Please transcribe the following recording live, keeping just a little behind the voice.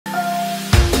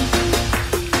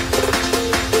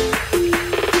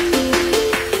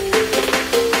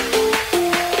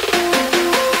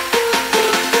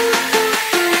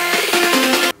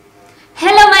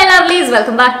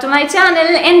back to my channel.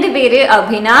 എൻ്റെ പേര്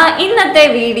അഭിന. ഇന്നത്തെ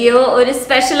വീഡിയോ ഒരു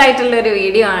സ്പെഷ്യൽ ആയിട്ടുള്ള ഒരു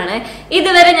വീഡിയോ ആണ്.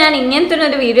 ഇതുവരെ ഞാൻ ഇങ്ങനത്തെ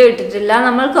ഒരു വീഡിയോ ഇട്ടിട്ടില്ല.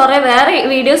 നമ്മൾ കുറെ വേറെ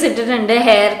വീഡിയോസ് ഇട്ടിട്ടുണ്ട്.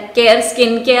 ഹെയർ കെയർ,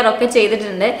 സ്കിൻ കെയർ ഒക്കെ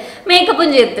ചെയ്തിട്ടുണ്ട്, മേക്കപ്പും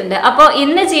ചെയ്തിട്ടുണ്ട്. അപ്പോൾ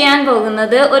ഇന്ന് ചെയ്യാൻ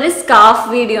പോകുന്നത് ഒരു സ്കാർഫ്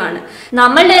വീഡിയോ ആണ്.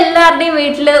 നമ്മളുടെ എല്ലാവരുടെയും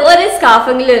വീട്ടിൽ ഒരു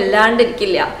സ്കാർഫെങ്കിലും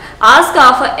ഇല്ലാണ്ടിരിക്കില്ല. ആ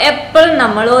സ്കാർഫ് എപ്പോഴും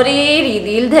നമ്മൾ ഒരേ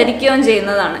രീതിയിൽ ധരിക്കുകയും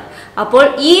ചെയ്യുന്നതാണ്. അപ്പോൾ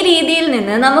ഈ രീതിയിൽ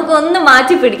നിന്ന് നമുക്കൊന്ന്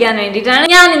മാറ്റി പിടിക്കാൻ വേണ്ടിയിട്ടാണ്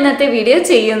ഞാൻ ഇന്നത്തെ വീഡിയോ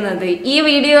ചെയ്യുന്നത്. ഈ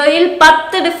വീഡിയോയിൽ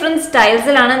 10 ഡിഫറെന്റ്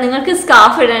സ്റ്റൈൽസിലാണ് നിങ്ങൾക്ക്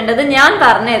സ്കാർഫ് ഇടേണ്ടത് ഞാൻ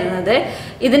പറഞ്ഞു തരുന്നത്.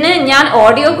 ഇതിന് ഞാൻ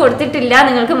ഓഡിയോ കൊടുത്തിട്ടില്ല,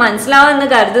 നിങ്ങൾക്ക് മനസ്സിലാവുമെന്ന്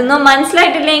കരുതുന്നു.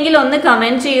 മനസ്സിലായിട്ടില്ലെങ്കിൽ ഒന്ന്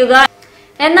കമന്റ് ചെയ്യുക.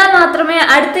 എന്നാൽ മാത്രമേ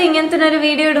അടുത്ത ഇങ്ങനത്തെ ഒരു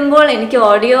വീഡിയോ ഇടുമ്പോൾ എനിക്ക്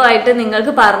ഓഡിയോ ആയിട്ട്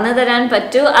നിങ്ങൾക്ക് പറഞ്ഞു തരാൻ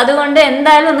പറ്റൂ. അതുകൊണ്ട്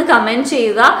എന്തായാലും ഒന്ന് കമന്റ്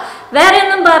ചെയ്യുക. വേറെ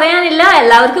ഒന്നും പറയാനില്ല.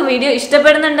 എല്ലാവർക്കും വീഡിയോ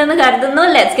ഇഷ്ടപ്പെടുന്നുണ്ടെന്ന് കരുതുന്നു.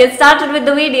 Let's get started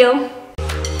with the video.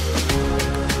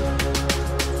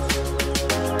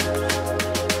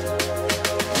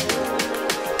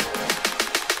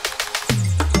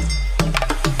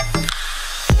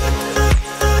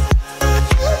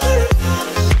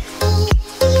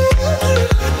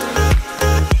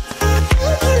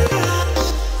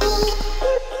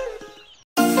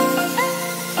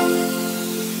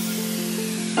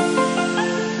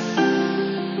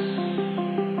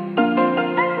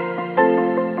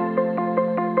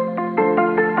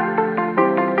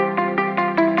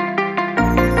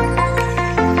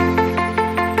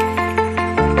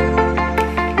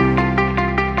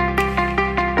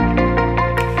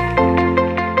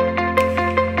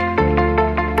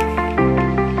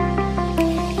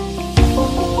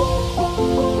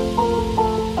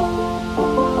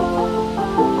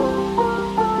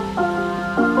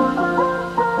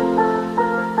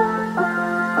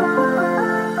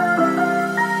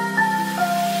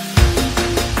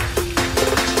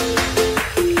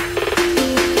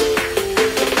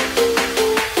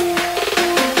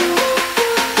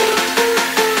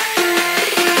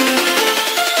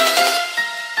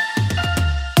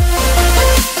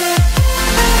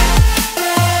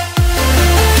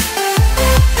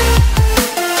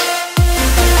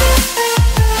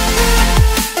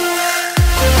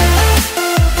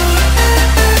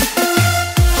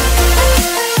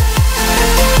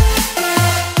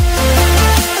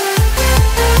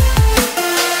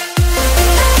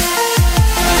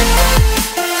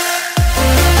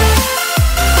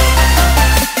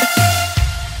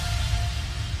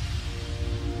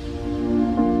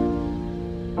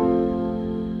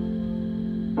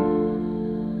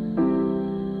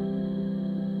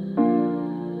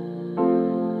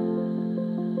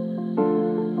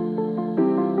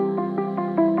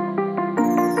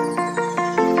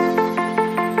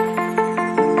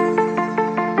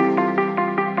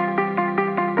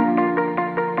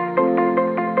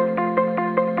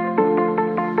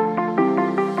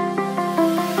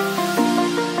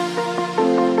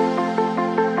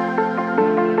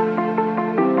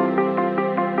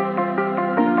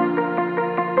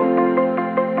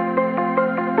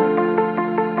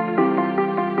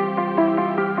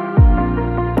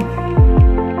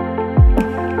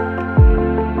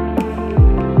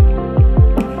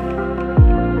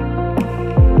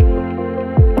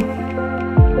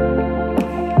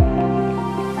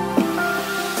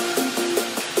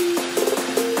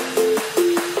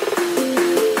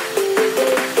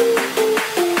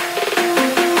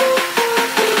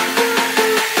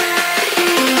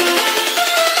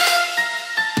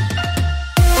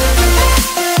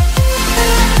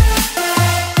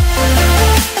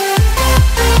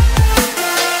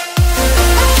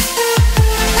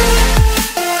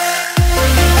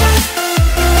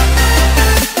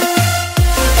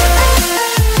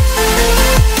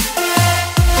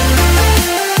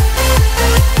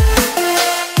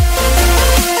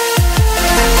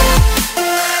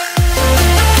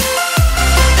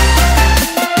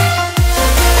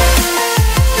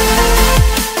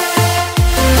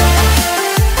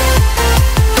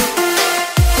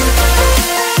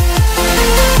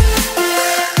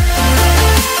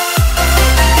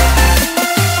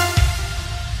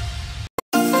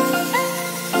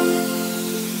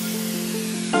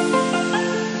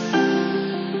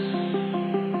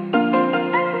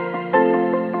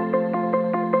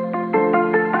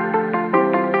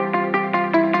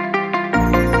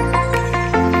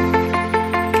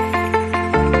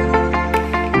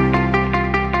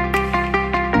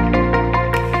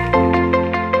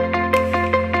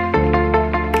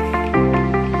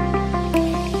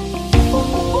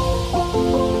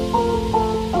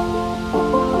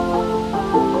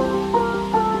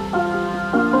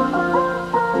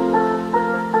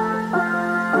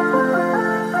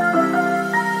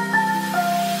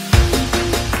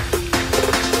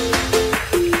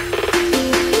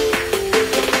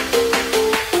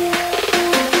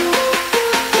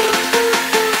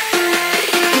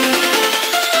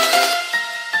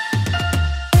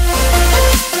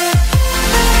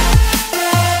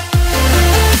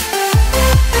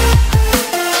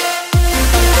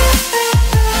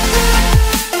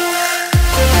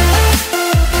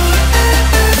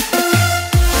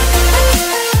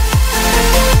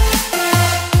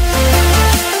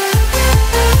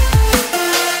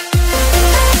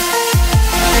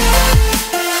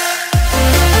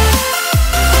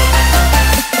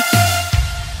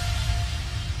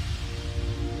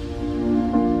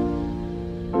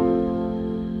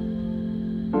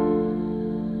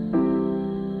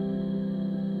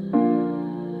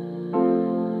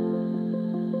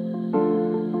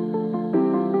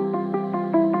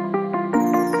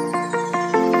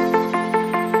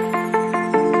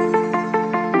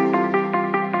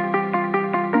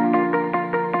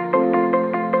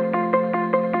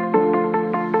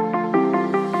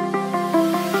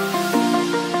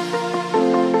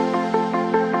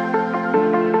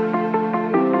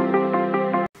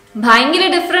 ഭയങ്കര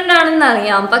ഡിഫറെന്റ് ആണെന്ന്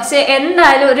അറിയാം, പക്ഷെ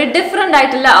എന്തായാലും ഒരു ഡിഫറെന്റ്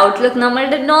ആയിട്ടുള്ള ഔട്ട്ലുക്ക്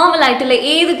നമ്മളുടെ നോർമൽ ആയിട്ടുള്ള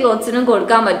ഏത് ക്ലോത്ത്സിനും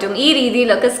കൊടുക്കാൻ പറ്റും ഈ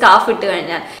രീതിയിലൊക്കെ സ്കാർഫ് ഇട്ട്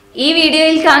കഴിഞ്ഞാൽ. ഈ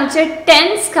വീഡിയോയിൽ കാണിച്ച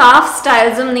 10 സ്കാർഫ്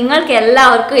സ്റ്റൈൽസും നിങ്ങൾക്ക്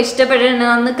എല്ലാവർക്കും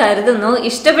ഇഷ്ടപ്പെട്ടിട്ടുണ്ടെന്ന് കരുതുന്നു.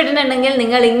 ഇഷ്ടപ്പെട്ടിട്ടുണ്ടെങ്കിൽ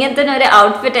നിങ്ങൾ ഇങ്ങനത്തെ ഒരു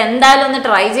ഔട്ട്ഫിറ്റ് എന്തായാലും ഒന്ന്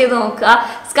ട്രൈ ചെയ്ത് നോക്കുക.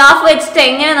 സ്കാർഫ് വെച്ചിട്ട്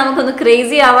എങ്ങനെ നമുക്കൊന്ന്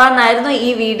ക്രേസി ആവാന്നായിരുന്നു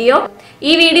ഈ വീഡിയോ.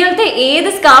 ഈ വീഡിയോയിലത്തെ ഏത്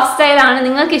സ്കാർഫ് സ്റ്റൈലാണ്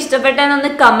നിങ്ങൾക്ക്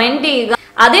ഇഷ്ടപ്പെട്ടതെന്നൊന്ന് കമന്റ് ചെയ്യുക.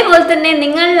 അതേപോലെ തന്നെ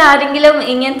നിങ്ങളിൽ ആരെങ്കിലും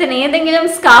ഇങ്ങനത്തെ ഏതെങ്കിലും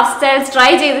സ്കാർഫ് സ്റ്റൈൽസ് ട്രൈ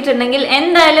ചെയ്തിട്ടുണ്ടെങ്കിൽ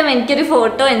എന്തായാലും എനിക്കൊരു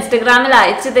ഫോട്ടോ ഇൻസ്റ്റഗ്രാമിൽ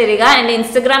അയച്ചു തരിക. എൻ്റെ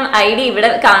ഇൻസ്റ്റഗ്രാം ID ഇവിടെ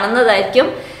കാണുന്നതായിരിക്കും.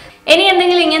 ഇനി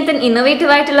എന്തെങ്കിലും ഇങ്ങനത്തെ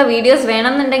ഇന്നോവേറ്റീവ് ആയിട്ടുള്ള വീഡിയോസ്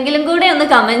വേണമെന്നുണ്ടെങ്കിലും കൂടെ ഒന്ന്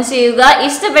കമന്റ് ചെയ്യുക.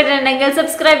 ഇഷ്ടപ്പെട്ടിട്ടുണ്ടെങ്കിൽ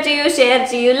സബ്സ്ക്രൈബ് ചെയ്യൂ, ഷെയർ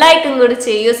ചെയ്യൂ, ലൈക്കും കൂടി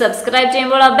ചെയ്യൂ. സബ്സ്ക്രൈബ്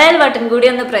ചെയ്യുമ്പോൾ ആ ബെൽ ബട്ടൺ കൂടി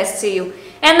ഒന്ന് പ്രസ് ചെയ്യൂ.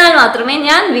 എന്നാൽ മാത്രമേ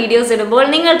ഞാൻ വീഡിയോസ് ഇടുമ്പോൾ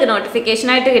നിങ്ങൾക്ക് നോട്ടിഫിക്കേഷൻ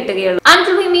ആയിട്ട് കിട്ടുകയുള്ളൂ.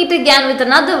 Until we meet again with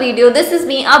another video, this is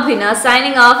me Abhina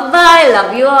signing off. Bye.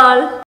 Love you all.